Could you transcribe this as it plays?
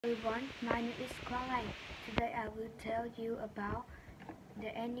Everyone, my name is Quang Anh. Today I will tell you about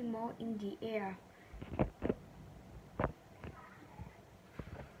the animal in the air.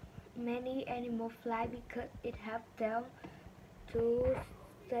 Many animals fly because it helps them to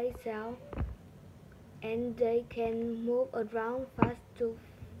stay safe and they can move around fast to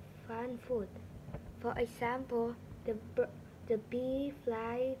find food. For example, the bee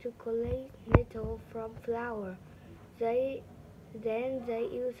fly to collect nectar from flowers. Then they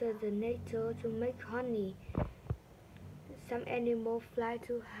use the nectar to make honey. Some animals fly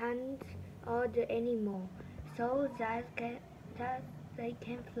to hunt other animals, so that they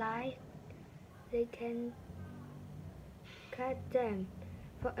can fly. They can catch them.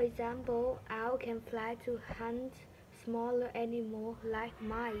 For example, owls can fly to hunt smaller animals like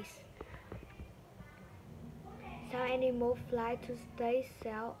mice. Some animals fly to stay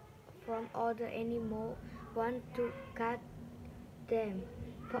safe from other animals want to catch them.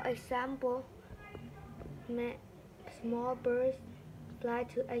 For example, small birds fly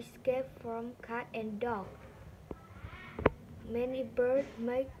to escape from cat and dog. Many birds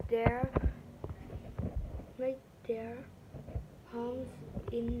make their homes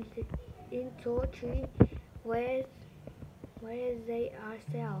in tall trees where they are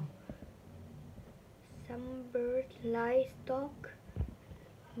safe. Some birds like storks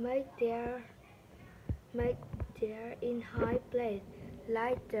make their in high places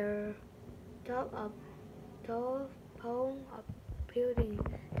like the top of tall pole of building.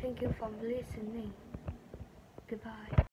 Thank you for listening. Goodbye.